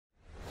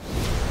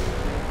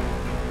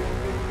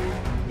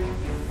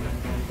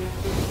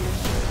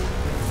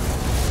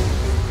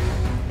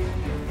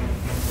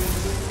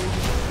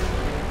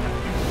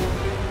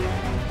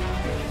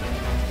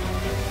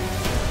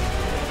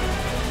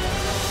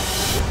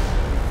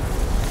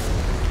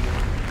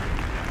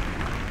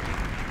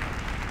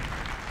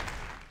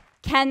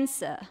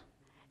Cancer,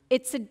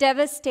 it's a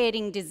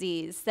devastating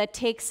disease that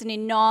takes an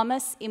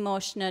enormous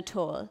emotional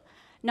toll,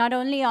 not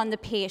only on the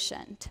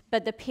patient,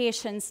 but the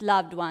patient's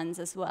loved ones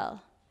as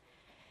well.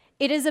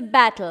 It is a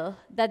battle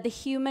that the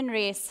human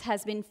race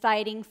has been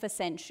fighting for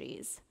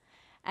centuries,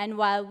 and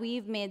while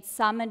we've made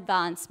some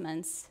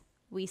advancements,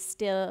 we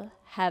still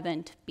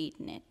haven't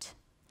beaten it.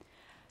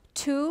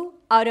 2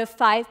 out of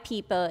 5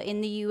 people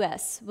in the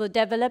US will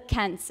develop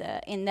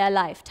cancer in their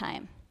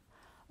lifetime.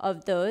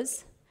 Of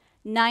those,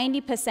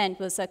 90%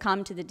 will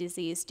succumb to the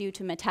disease due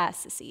to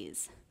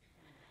metastases.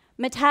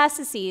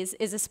 Metastases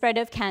is a spread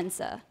of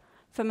cancer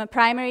from a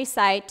primary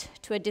site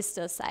to a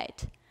distal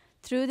site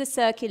through the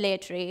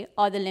circulatory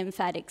or the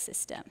lymphatic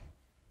system.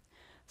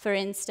 For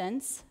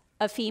instance,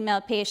 a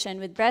female patient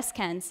with breast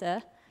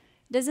cancer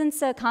doesn't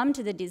succumb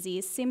to the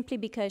disease simply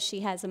because she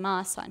has a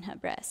mass on her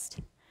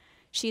breast.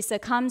 She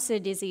succumbs to the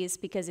disease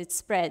because it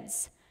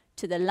spreads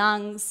to the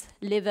lungs,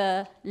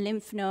 liver,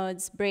 lymph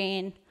nodes,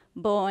 brain,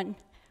 bone,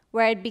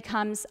 where it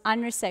becomes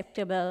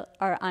unresectable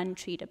or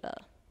untreatable.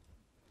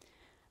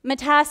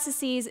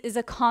 Metastases is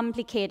a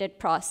complicated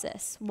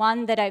process,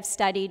 one that I've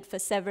studied for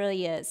several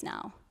years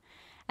now.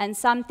 And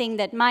something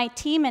that my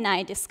team and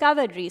I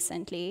discovered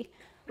recently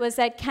was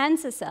that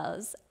cancer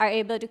cells are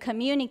able to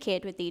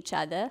communicate with each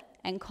other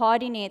and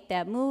coordinate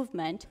their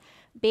movement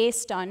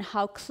based on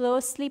how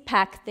closely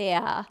packed they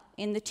are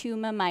in the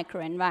tumor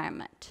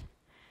microenvironment.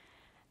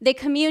 They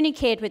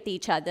communicate with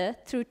each other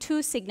through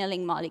 2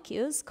 signaling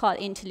molecules called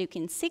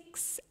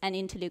interleukin-6 and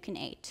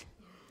interleukin-8.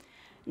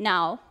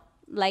 Now,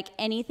 like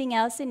anything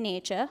else in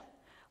nature,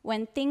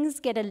 when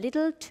things get a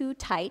little too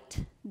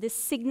tight, this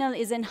signal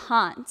is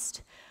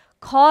enhanced,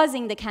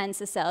 causing the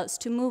cancer cells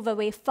to move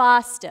away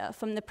faster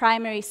from the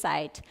primary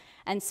site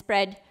and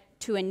spread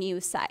to a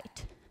new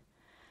site.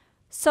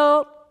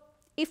 So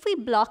if we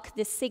block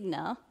this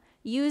signal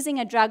using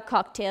a drug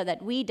cocktail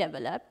that we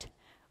developed,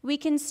 we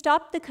can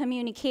stop the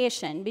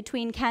communication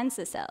between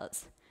cancer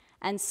cells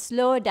and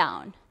slow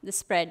down the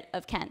spread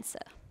of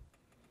cancer.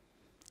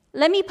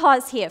 Let me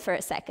pause here for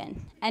a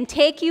second and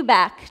take you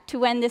back to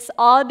when this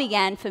all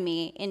began for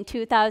me in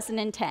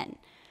 2010,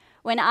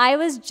 when I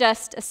was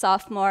just a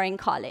sophomore in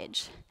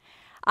college.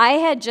 I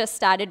had just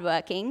started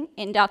working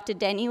in Dr.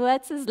 Denny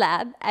Wirtz's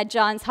lab at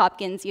Johns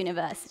Hopkins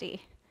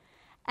University.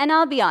 And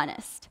I'll be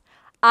honest,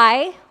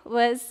 I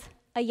was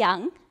a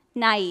young,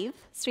 naive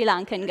Sri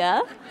Lankan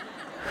girl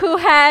who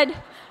had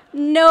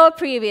no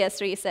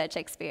previous research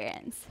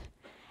experience.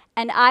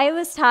 And I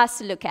was tasked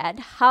to look at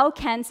how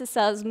cancer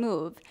cells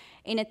move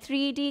in a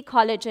 3D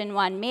collagen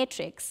 1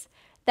 matrix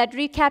that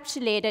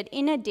recapitulated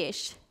in a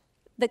dish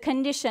the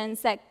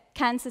conditions that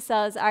cancer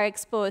cells are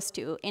exposed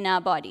to in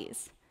our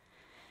bodies.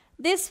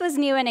 This was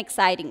new and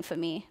exciting for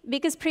me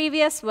because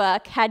previous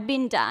work had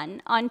been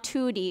done on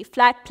 2D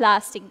flat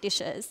plastic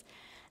dishes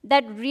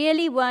that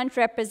really weren't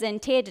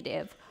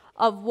representative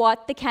of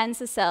what the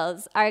cancer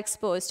cells are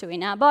exposed to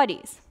in our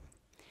bodies.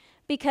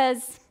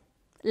 Because,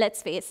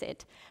 let's face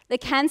it, the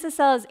cancer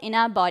cells in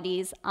our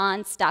bodies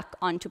aren't stuck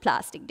onto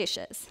plastic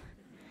dishes.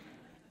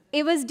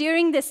 It was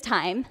during this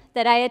time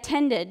that I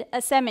attended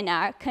a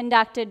seminar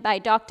conducted by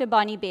Dr.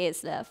 Bonnie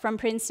Baesler from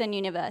Princeton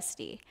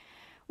University,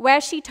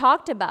 where she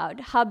talked about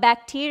how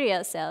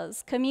bacterial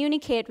cells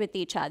communicate with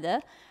each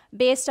other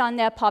based on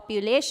their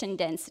population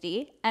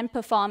density and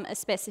perform a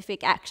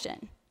specific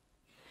action.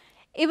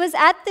 It was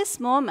at this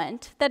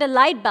moment that a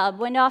light bulb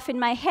went off in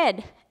my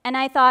head, and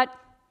I thought,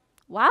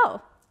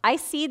 wow, I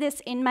see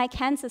this in my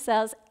cancer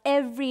cells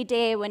every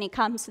day when it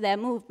comes to their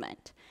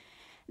movement.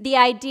 The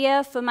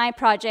idea for my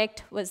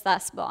project was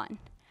thus born.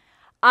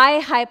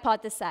 I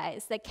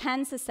hypothesized that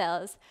cancer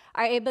cells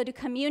are able to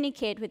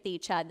communicate with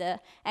each other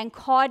and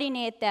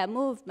coordinate their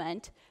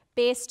movement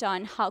based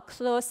on how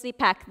closely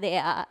packed they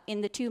are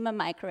in the tumor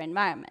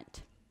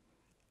microenvironment.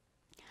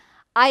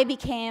 I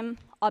became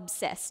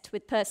obsessed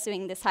with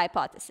pursuing this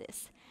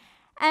hypothesis.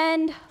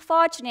 And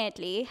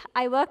fortunately,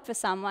 I worked for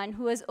someone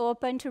who was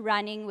open to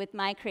running with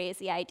my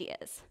crazy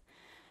ideas.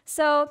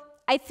 So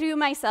I threw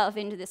myself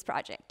into this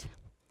project.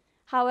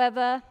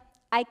 However,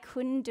 I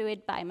couldn't do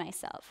it by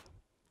myself.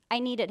 I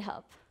needed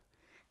help.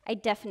 I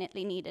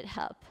definitely needed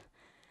help.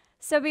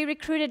 So we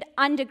recruited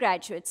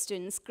undergraduate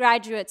students,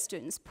 graduate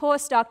students,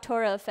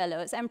 post-doctoral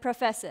fellows, and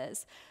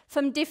professors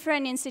from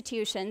different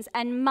institutions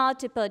and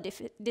multiple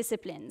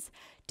disciplines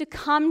to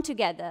come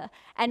together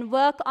and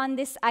work on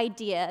this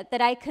idea that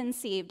I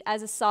conceived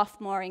as a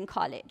sophomore in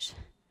college.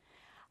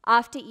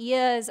 After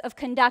years of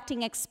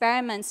conducting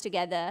experiments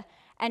together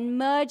and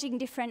merging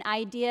different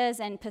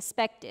ideas and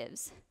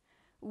perspectives,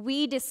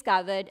 we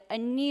discovered a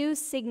new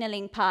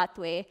signaling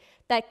pathway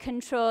that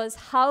controls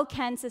how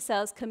cancer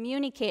cells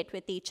communicate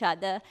with each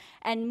other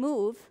and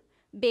move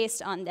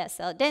based on their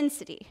cell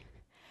density.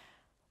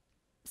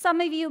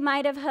 Some of you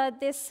might have heard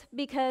this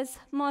because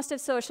most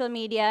of social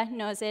media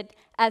knows it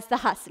as the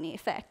Hasini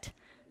effect.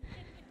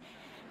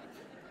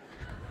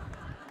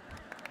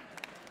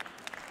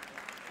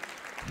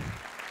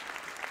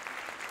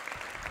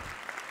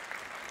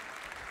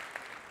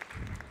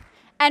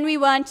 And we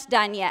weren't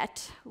done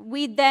yet.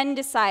 We then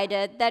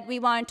decided that we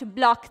wanted to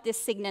block this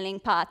signaling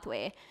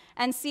pathway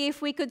and see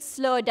if we could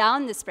slow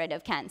down the spread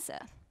of cancer,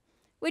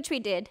 which we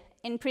did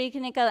in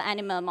preclinical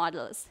animal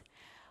models.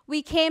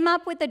 We came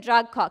up with a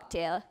drug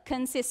cocktail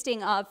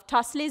consisting of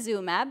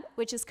tocilizumab,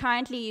 which is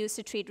currently used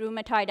to treat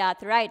rheumatoid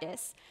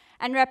arthritis,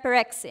 and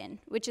reparexin,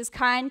 which is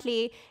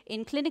currently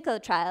in clinical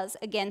trials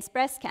against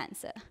breast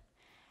cancer.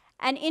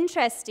 And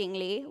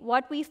interestingly,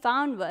 what we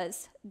found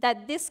was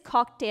that this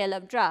cocktail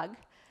of drug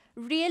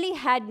really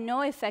had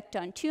no effect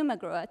on tumor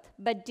growth,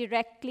 but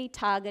directly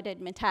targeted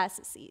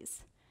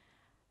metastases.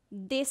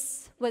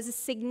 This was a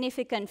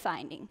significant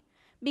finding,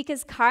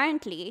 because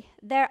currently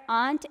there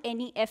aren't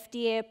any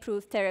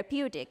FDA-approved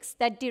therapeutics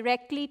that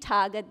directly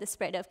target the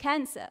spread of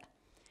cancer.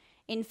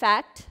 In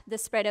fact, the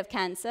spread of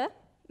cancer,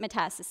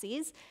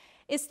 metastases,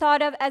 is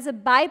thought of as a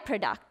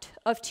byproduct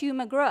of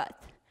tumor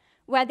growth,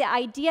 where the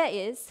idea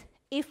is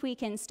if we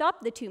can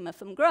stop the tumor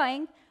from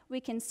growing,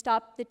 we can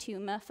stop the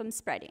tumor from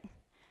spreading.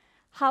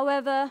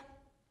 However,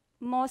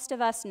 most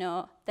of us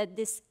know that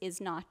this is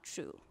not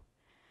true.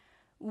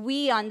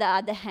 We, on the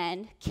other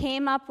hand,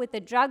 came up with a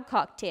drug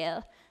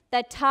cocktail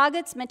that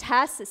targets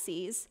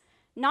metastases,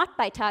 not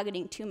by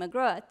targeting tumor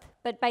growth,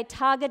 but by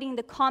targeting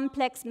the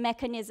complex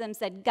mechanisms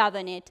that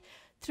govern it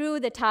through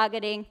the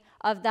targeting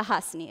of the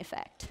Hasini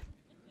effect.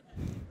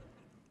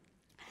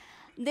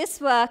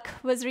 This work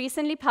was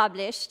recently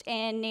published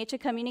in Nature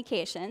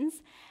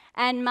Communications,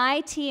 and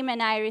my team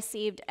and I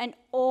received an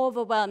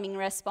overwhelming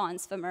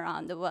response from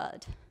around the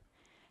world.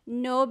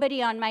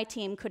 Nobody on my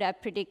team could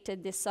have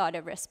predicted this sort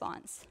of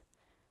response.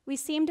 We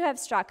seem to have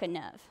struck a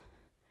nerve.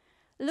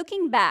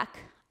 Looking back,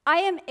 I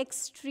am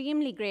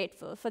extremely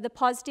grateful for the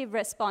positive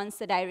response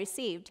that I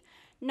received,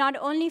 not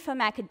only from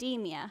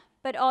academia,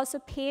 but also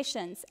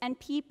patients and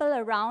people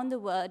around the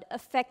world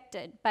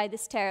affected by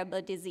this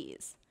terrible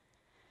disease.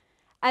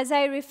 As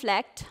I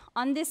reflect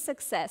on this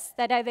success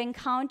that I've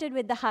encountered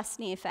with the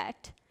Hasini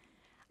effect,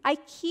 I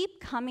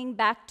keep coming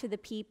back to the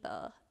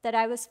people that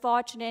I was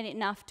fortunate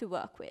enough to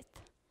work with.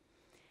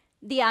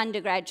 The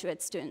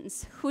undergraduate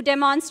students who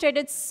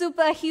demonstrated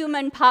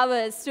superhuman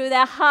powers through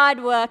their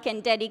hard work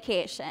and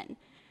dedication.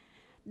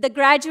 The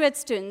graduate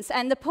students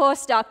and the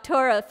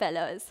postdoctoral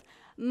fellows,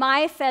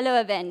 my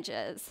fellow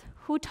Avengers,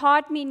 who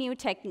taught me new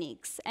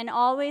techniques and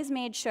always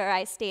made sure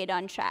I stayed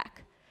on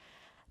track.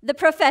 The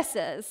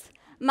professors,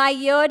 my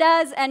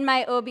Yodas and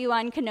my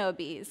Obi-Wan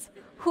Kenobis,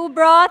 who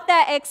brought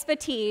their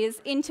expertise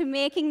into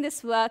making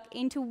this work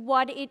into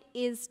what it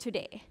is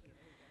today.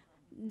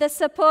 The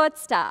support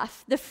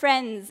staff, the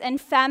friends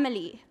and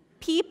family,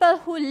 people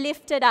who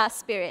lifted our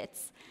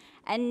spirits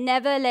and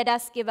never let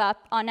us give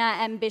up on our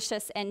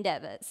ambitious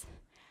endeavors.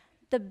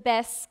 The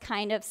best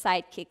kind of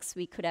sidekicks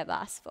we could have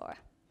asked for.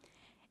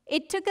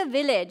 It took a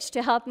village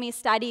to help me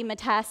study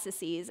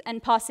metastases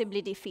and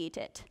possibly defeat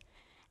it.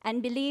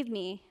 And believe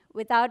me,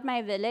 without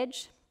my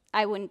village,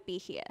 I wouldn't be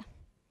here.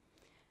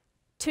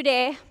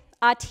 Today,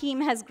 our team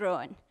has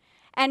grown,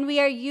 and we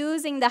are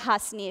using the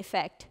Hasini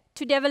effect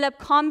to develop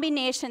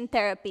combination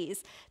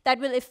therapies that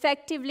will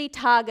effectively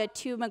target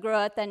tumor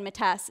growth and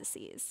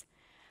metastases.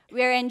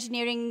 We are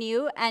engineering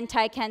new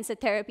anti-cancer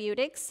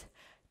therapeutics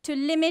to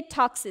limit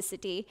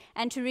toxicity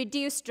and to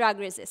reduce drug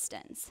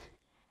resistance.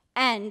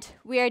 And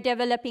we are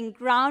developing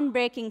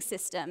groundbreaking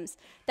systems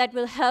that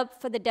will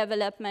help for the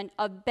development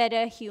of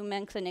better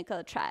human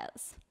clinical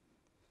trials.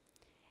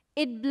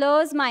 It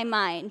blows my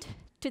mind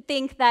to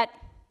think that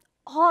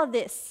all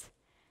this,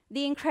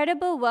 the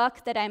incredible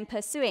work that I'm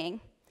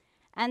pursuing,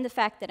 and the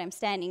fact that I'm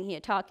standing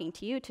here talking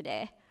to you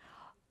today,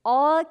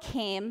 all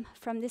came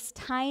from this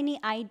tiny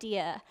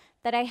idea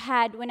that I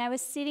had when I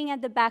was sitting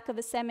at the back of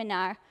a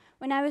seminar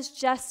when I was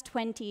just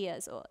 20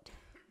 years old.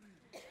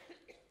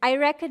 I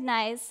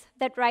recognize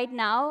that right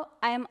now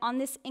I am on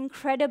this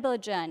incredible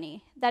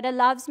journey that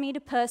allows me to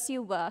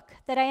pursue work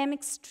that I am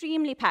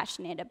extremely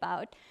passionate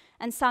about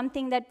and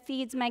something that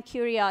feeds my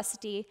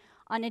curiosity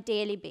on a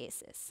daily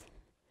basis.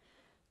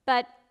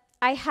 But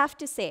I have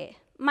to say,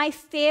 my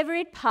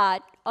favorite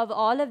part of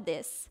all of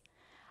this,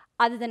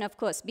 other than, of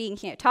course, being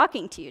here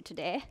talking to you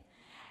today,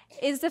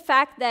 is the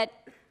fact that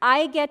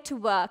I get to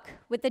work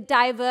with a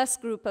diverse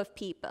group of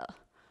people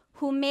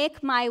who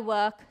make my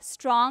work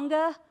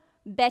stronger,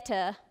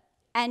 better,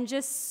 and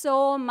just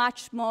so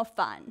much more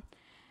fun.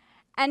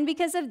 And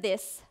because of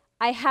this,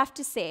 I have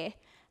to say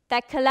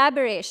that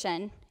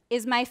collaboration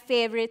is my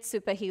favorite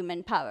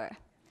superhuman power.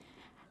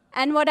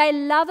 And what I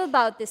love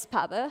about this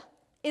power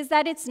is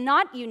that it's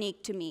not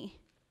unique to me.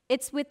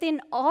 It's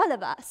within all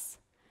of us.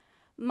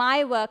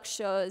 My work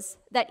shows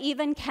that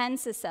even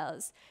cancer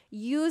cells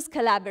use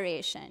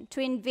collaboration to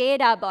invade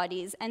our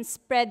bodies and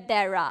spread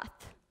their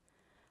wrath.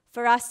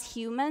 For us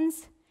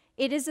humans,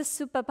 it is a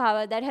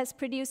superpower that has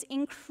produced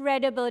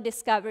incredible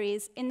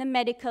discoveries in the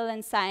medical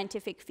and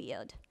scientific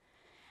field.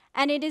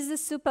 And it is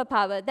a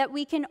superpower that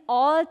we can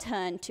all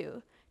turn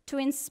to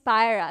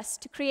inspire us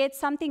to create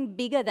something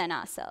bigger than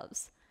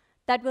ourselves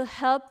that will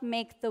help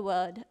make the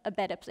world a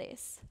better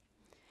place.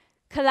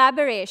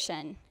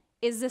 Collaboration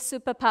is the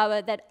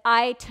superpower that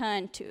I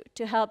turn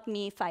to help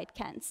me fight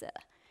cancer.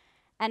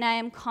 And I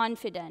am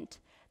confident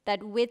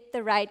that with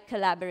the right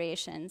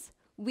collaborations,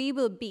 we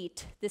will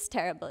beat this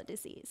terrible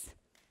disease.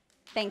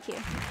 Thank you.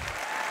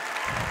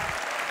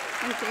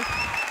 Thank you.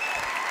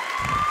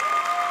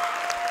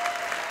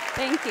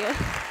 Thank you.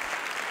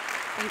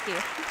 Thank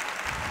you.